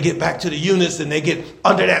 And then they get back to the units and they get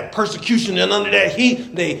under that persecution and under that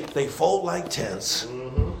heat. They fold like tents.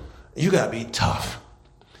 You got to be tough.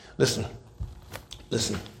 Listen.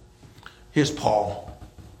 Here's Paul.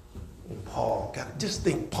 Just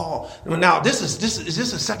think, Paul. Now, this is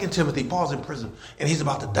 2 Timothy. Paul's in prison and he's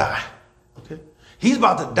about to die. Okay, he's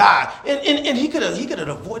about to die, and he could have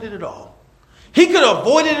avoided it all. He could have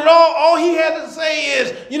avoided it all. All he had to say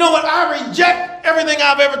is, you know what? I reject everything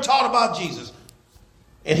I've ever taught about Jesus,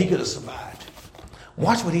 and he could have survived.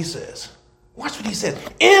 Watch what he says.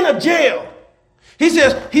 In a jail. He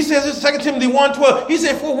says in 2 Timothy 1:12, he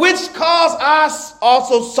said, for which cause I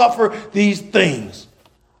also suffer these things.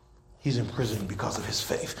 He's in prison because of his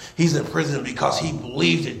faith. He's in prison because he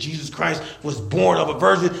believes that Jesus Christ was born of a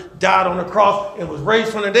virgin, died on the cross, and was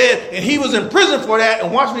raised from the dead. And he was in prison for that.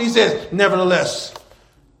 And watch what he says. Nevertheless,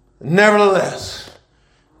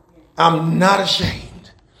 I'm not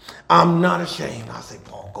ashamed. I say,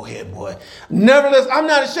 Paul, go ahead, boy. Nevertheless, I'm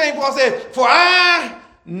not ashamed. Paul said, for I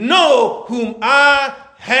know whom I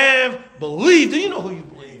have believed. Do you know who you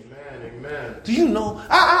believe? Amen. Do you know?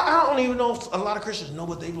 I don't even know if a lot of Christians know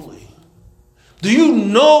what they believe. Do you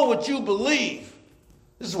know what you believe?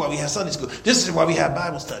 This is why we have Sunday school. This is why we have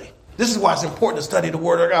Bible study. This is why it's important to study the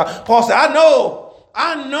Word of God. Paul said, I know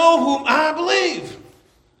whom I believe.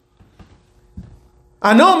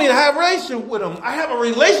 I know him, I have a relationship with him. I have a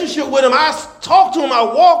relationship with him. I talk to him. I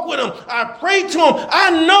walk with him. I pray to him.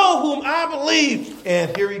 I know whom I believe.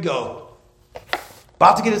 And here we go.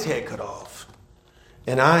 About to get his head cut off.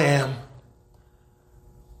 And I am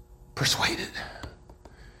persuaded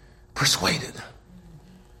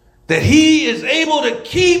that he is able to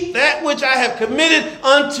keep that which I have committed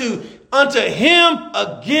unto him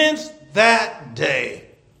against that day.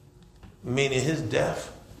 Meaning his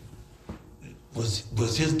death was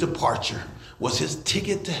his departure, was his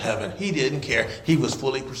ticket to heaven. He didn't care. He was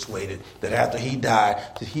fully persuaded that after he died,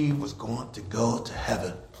 that he was going to go to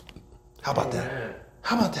heaven. How about that?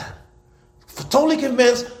 How about that? Totally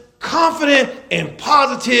convinced, confident, and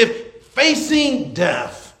positive, facing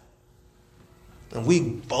death. And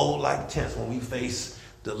we fold like tents when we face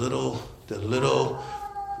the little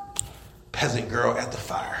peasant girl at the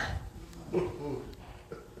fire.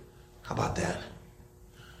 How about that?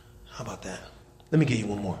 Let me give you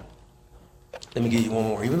one more.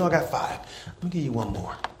 Even though I got 5, let me give you one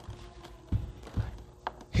more.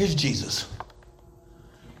 Here's Jesus.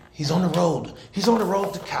 He's on the road. He's on the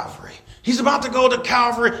road to Calvary. He's about to go to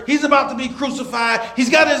Calvary. He's about to be crucified. He's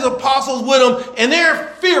got his apostles with him, and they're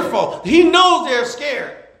fearful. He knows they're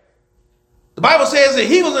scared. The Bible says that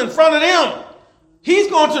he was in front of them. He's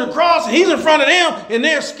going to the cross, and he's in front of them, and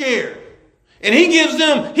they're scared. And he gives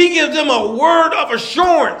them a word of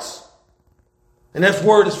assurance. And that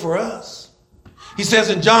word is for us. He says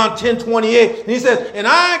in John 10:28, and he says, and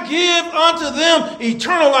I give unto them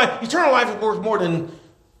eternal life. Eternal life is worth more than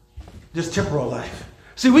just temporal life.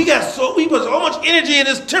 See, we put so much energy in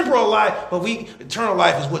this temporal life, but eternal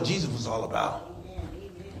life is what Jesus was all about.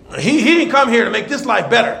 He didn't come here to make this life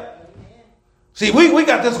better. See, we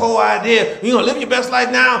got this whole idea, you're going to live your best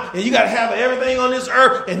life now, and you got to have everything on this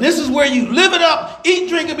earth, and this is where you live it up, eat,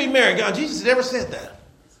 drink, and be merry. God, Jesus never said that.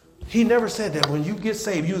 He never said that when you get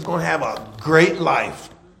saved, you was going to have a great life.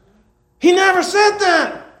 He never said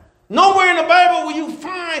that. Nowhere in the Bible will you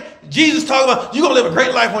find Jesus talking about you're going to live a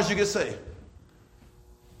great life once you get saved.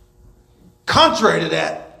 Contrary to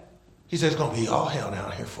that, he says it's going to be all hell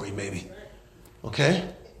down here for you, maybe. Okay?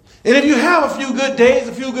 And if you have a few good days,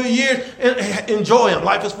 a few good years, enjoy them.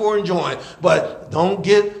 Life is for enjoying. But don't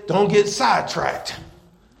get sidetracked.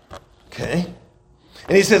 Okay?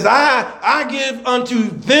 And he says, I give unto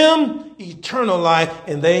them eternal life,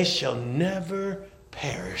 and they shall never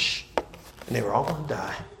perish. And they were all going to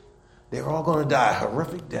die. They were all going to die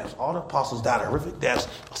horrific deaths. All the apostles died horrific deaths,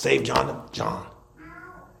 save John.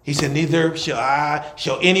 He said, neither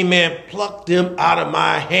shall any man pluck them out of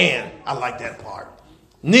my hand. I like that part.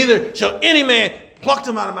 Neither shall any man pluck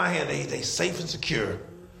them out of my hand. They safe and secure.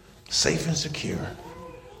 Safe and secure.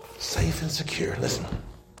 Safe and secure. Listen.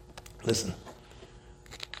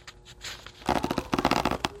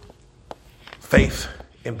 Faith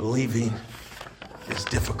and believing is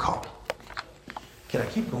difficult. Can I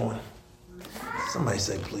keep going? Somebody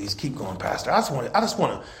say, please, keep going, Pastor.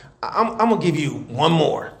 I'm going to give you one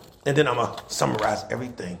more, and then I'm going to summarize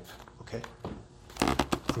everything, okay?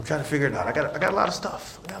 I'm trying to figure it out. I got a lot of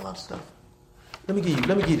stuff. Let me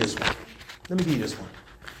give you this one.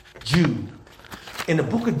 Jude. In the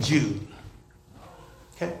book of Jude,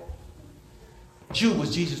 okay? Jude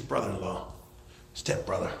was Jesus' brother-in-law,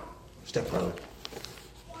 stepbrother.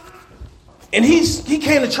 And he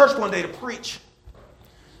came to church one day to preach.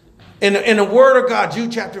 In the Word of God,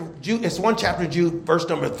 Jude, it's one chapter of Jude, verse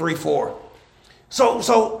number 3-4.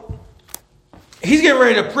 So he's getting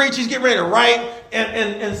ready to preach, he's getting ready to write,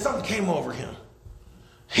 and something came over him.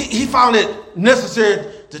 He found it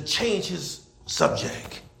necessary to change his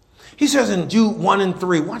subject. He says in Jude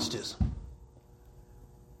 1-3, watch this.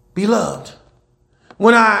 Beloved,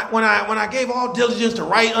 when I gave all diligence to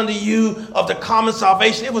write unto you of the common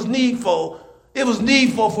salvation, it was needful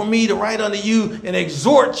for me to write unto you and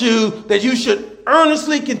exhort you that you should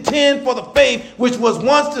earnestly contend for the faith which was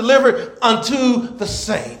once delivered unto the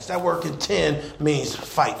saints. That word contend means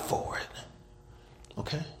fight for it.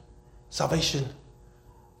 Okay? Salvation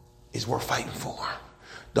is worth fighting for.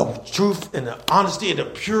 The truth and the honesty and the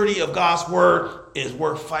purity of God's word is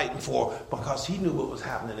worth fighting for, because he knew what was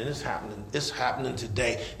happening, and it's happening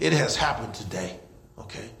today. It has happened today.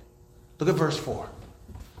 Okay? Look at verse 4.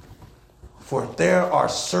 For there are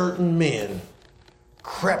certain men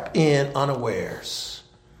crept in unawares,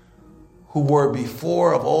 who were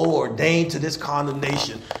before of old ordained to this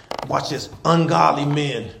condemnation. Watch this. Ungodly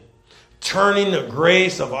men, turning the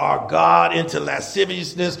grace of our God into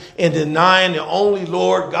lasciviousness and denying the only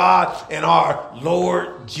Lord God and our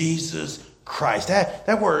Lord Jesus Christ.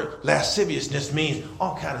 That word lasciviousness means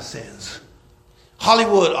all kind of sins.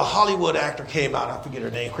 A Hollywood actor came out, I forget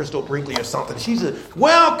her name, Crystal Brinkley or something. She's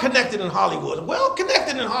well-connected in Hollywood. You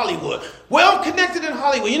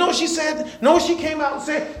know what she said? You know what she came out and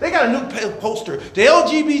said? They got a new poster. The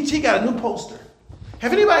LGBT got a new poster.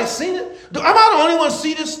 Have anybody seen it? Am I the only one to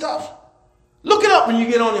see this stuff? Look it up when you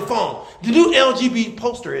get on your phone. The new LGBT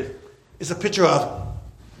poster is a picture of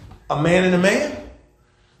a man and a man,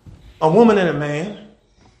 a woman and a man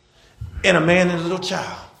and a little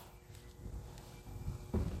child.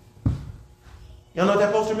 Y'all know what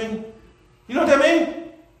that poster means? You know what that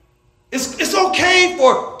means? It's okay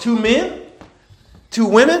for two men, two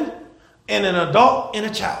women, and an adult and a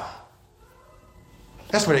child.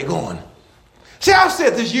 That's where they're going. See, I've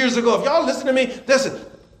said this years ago. If y'all listen to me, listen,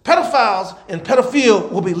 pedophiles and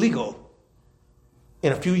pedophilia will be legal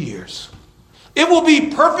in a few years. It will be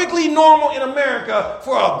perfectly normal in America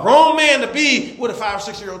for a grown man to be with a 5 or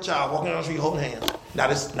 6 year old child walking down the street holding hands. Not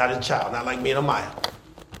his child, not like me and Amaya.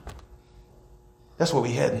 That's where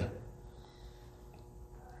we're heading.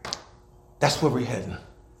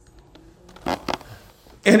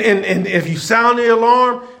 And if you sound the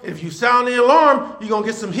alarm, you're going to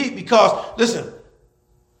get some heat, because, listen,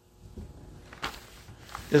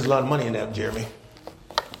 there's a lot of money in that, Jeremy.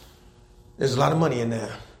 There's a lot of money in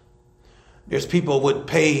that. There's people would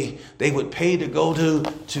pay to go to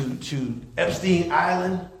Epstein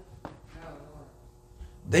Island.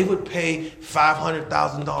 They would pay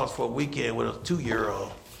 $500,000 for a weekend with a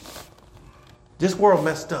 2-year-old. This world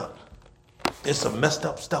messed up. It's some messed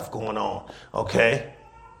up stuff going on, okay?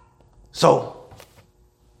 So,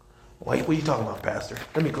 what are you talking about, Pastor?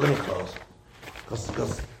 Let me close.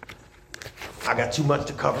 Because I got too much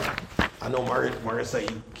to cover. I know Margaret say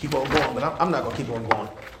you keep on going, but I'm not going to keep on going.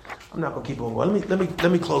 I'm not going to keep on going.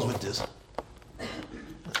 Let me close with this. I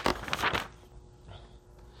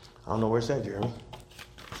don't know where it's at, Jeremy.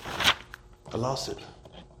 I lost it.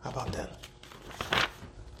 How about that?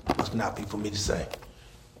 Must not be for me to say.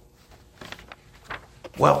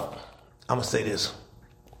 Well, I'm going to say this.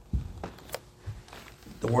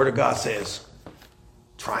 The Word of God says,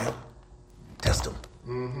 try them, test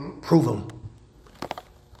them, prove them. A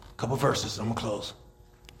couple verses, I'm going to close.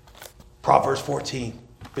 Proverbs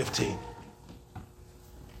 14:15.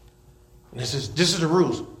 This is the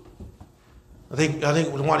rules. I think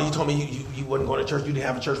one of you told me you wasn't going to church, you didn't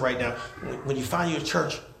have a church right now. When you find your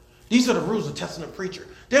church, these are the rules of testing a preacher.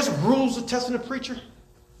 There's rules of testing a preacher.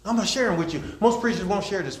 I'm going to share them with you. Most preachers won't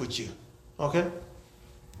share this with you. Okay?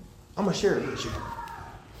 I'm going to share it with you.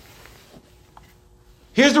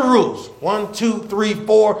 Here's the rules. 1, 2, 3,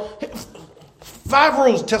 4. 5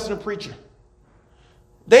 rules testing a preacher.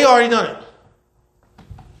 They already done it.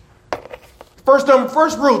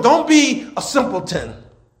 First rule, don't be a simpleton.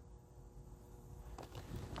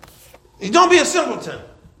 Don't be a simpleton.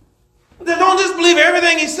 Don't just believe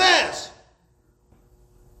everything he says.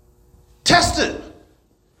 Test it.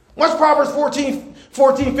 Watch Proverbs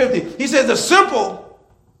 14:50. He says the simple,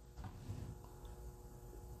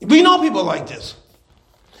 we know people like this.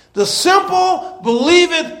 The simple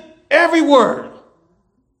believeth every word.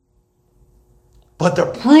 But the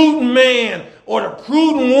prudent man or the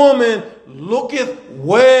prudent woman looketh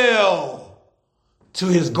well to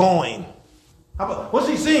his going. What's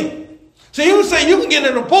he saying? So he was saying you can get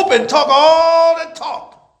in the pulpit and talk all that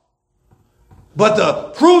talk. But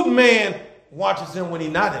the prudent man watches him when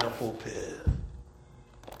he's not in the pulpit.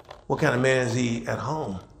 What kind of man is he at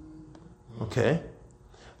home? Okay.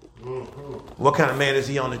 What kind of man is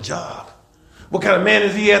he on the job? What kind of man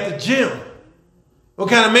is he at the gym? What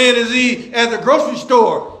kind of man is he at the grocery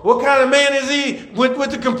store? What kind of man is he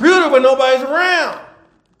with the computer when nobody's around?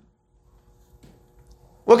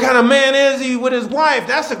 What kind of man is he with his wife?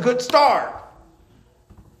 That's a good start.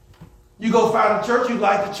 You go find a church, you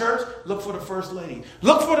like the church, look for the first lady.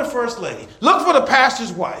 Look for the first lady. Look for the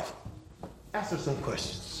pastor's wife. Ask her some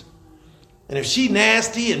questions. And if she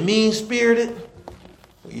nasty and mean-spirited,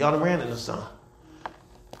 y'all done ran into some.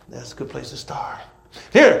 That's a good place to start.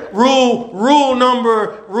 Here, rule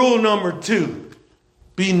number 2.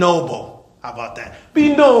 Be noble. How about that?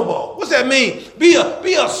 Be noble. What's that mean? Be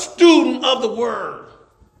a student of the word.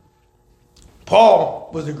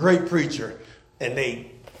 Paul was a great preacher, and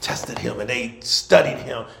they tested him, and they studied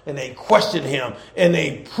him, and they questioned him, and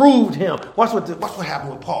they proved him. Watch what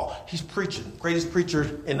happened with Paul. He's preaching. Greatest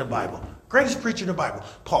preacher in the Bible. Greatest preacher in the Bible,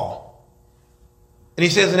 Paul. And he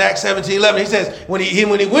says in Acts 17:11, he says when he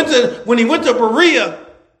went to Berea,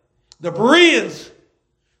 the Bereans,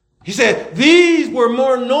 he said these were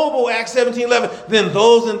more noble, Acts 17:11, than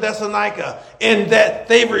those in Thessalonica, in that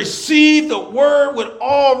they received the word with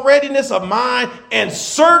all readiness of mind and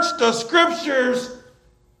searched the scriptures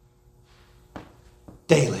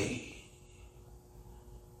daily,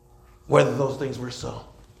 whether those things were so.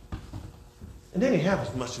 And they didn't have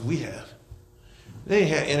as much as we have. They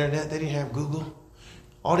didn't have internet. They didn't have Google.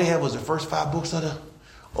 All they had was the first 5 books of the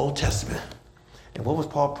Old Testament. And what was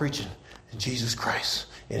Paul preaching? Jesus Christ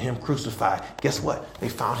and him crucified. Guess what? They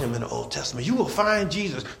found him in the Old Testament. You will find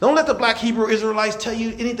Jesus. Don't let the black Hebrew Israelites tell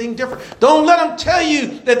you anything different. Don't let them tell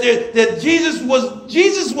you that Jesus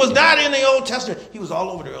was not in the Old Testament. He was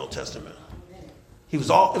all over the Old Testament. It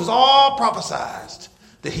was all prophesied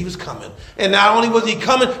that he was coming. And not only was he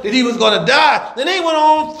coming, that he was going to die. Then they went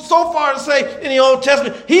on so far to say in the Old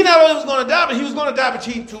Testament, he not only was going to die, but he was going to die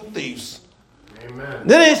between 2 thieves. Amen.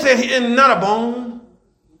 Then they said, and not a bone,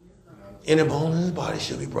 any bone in his body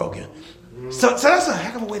should be broken. So that's a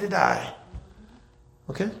heck of a way to die.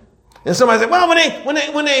 Okay? And somebody said, well, when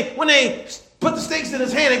they put the stakes in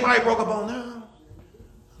his hand, they probably broke a bone.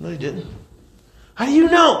 No, they didn't. How do you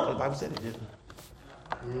know? The Bible said they didn't.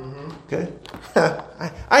 Okay?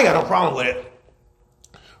 I ain't got no problem with it.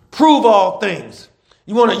 Prove all things.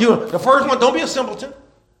 The first one, don't be a simpleton.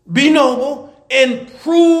 Be noble and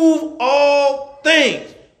prove all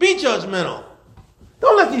things. Be judgmental.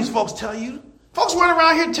 Don't let these folks tell you. Folks run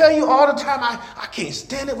around here tell you all the time, I can't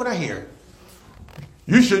stand it when I hear it.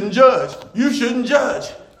 You shouldn't judge. You shouldn't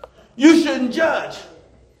judge. You shouldn't judge.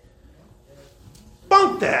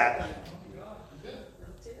 Bunk that.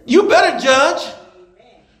 You better judge.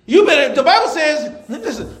 The Bible says,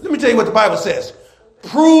 listen, let me tell you what the Bible says.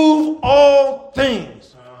 prove all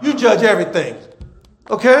things. You judge everything.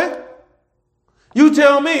 Okay? You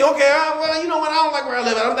tell me, okay, well, you know what? I don't like where I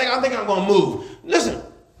live at. I think I'm going to move. Listen,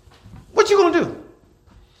 what you going to do?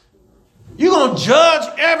 You're going to judge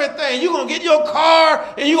everything. You're going to get your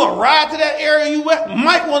car and you're going to ride to that area you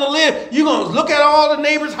might want to live. You're going to look at all the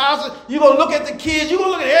neighbors' houses. You're going to look at the kids. You're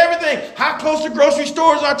going to look at everything. How close the grocery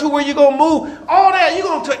stores are to where you're going to move. All that. You're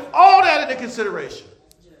going to take all that into consideration.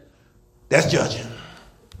 That's judging.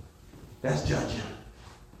 That's judging.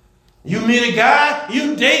 You meet a guy,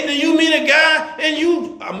 you dating, and you meet a guy, and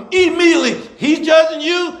you immediately, he's judging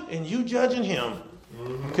you, and you judging him.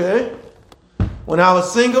 Okay? When I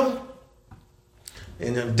was single,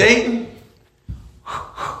 and I'm dating,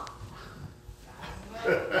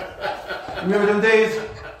 remember them days?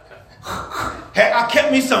 I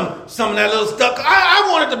kept me some of that little stuff. I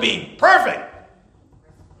wanted to be perfect.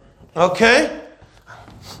 Okay?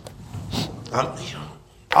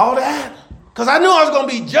 All that. Because I knew I was going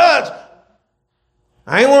to be judged.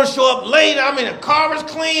 I didn't want to show up late. I mean, the car was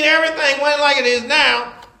clean. Everything went like it is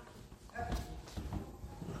now.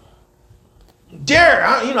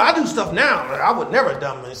 I do stuff now I would never have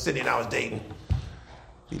done in the city and I was dating.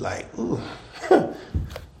 Be like, ooh. You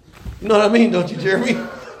know what I mean, don't you, Jeremy?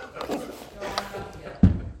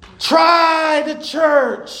 Try the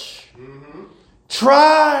church. Mm-hmm.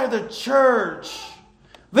 Try the church.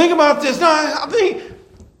 Think about this.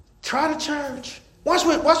 Try the church.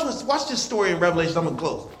 Watch this story in Revelation. I'm going to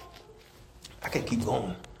close. I can keep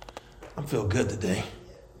going. I feel good today.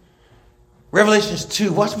 Revelations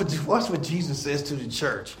 2. Watch what Jesus says to the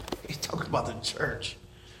church. He's talking about the church.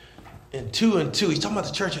 In 2:2, he's talking about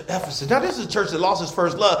the church of Ephesus. Now, this is a church that lost its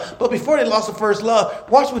first love. But before they lost the first love,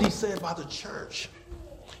 watch what he said about the church.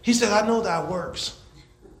 He said, I know thy works.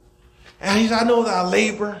 And he said, I know thy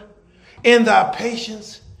labor and thy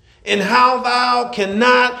patience, and how thou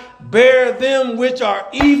cannot bear them which are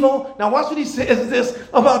evil. Now watch what he says this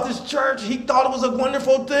about this church. He thought it was a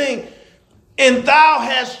wonderful thing. And thou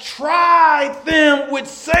hast tried them which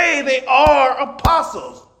say they are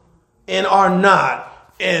apostles and are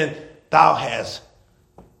not. And thou hast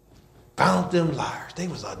found them liars. They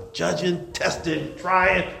was a judging, testing,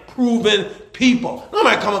 trying, proving people.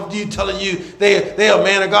 Nobody come up to you telling you they a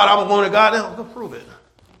man of God, I'm a woman of God. No, go prove it.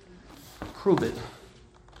 Prove it.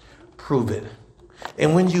 Prove it.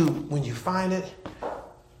 And when you find it,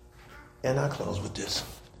 and I close with this.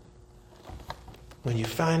 When you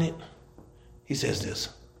find it, he says this.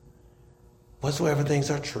 Whatsoever things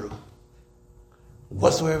are true,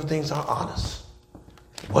 whatsoever things are honest,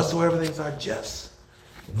 whatsoever things are just,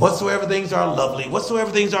 whatsoever things are lovely, whatsoever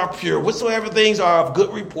things are pure, whatsoever things are of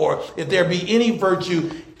good report, if there be any virtue,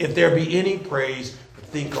 if there be any praise,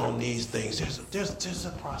 think on these things. There's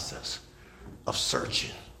a process of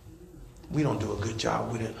searching. We don't do a good job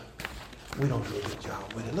with it.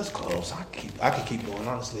 Let's close. I can keep going,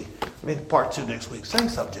 honestly. Maybe part 2 next week. Same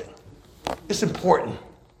subject. It's important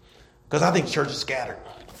because I think the church is scattered.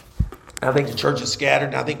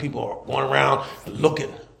 And I think people are going around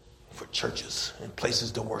looking for churches and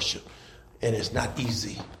places to worship. And it's not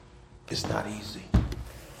easy.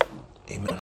 Amen.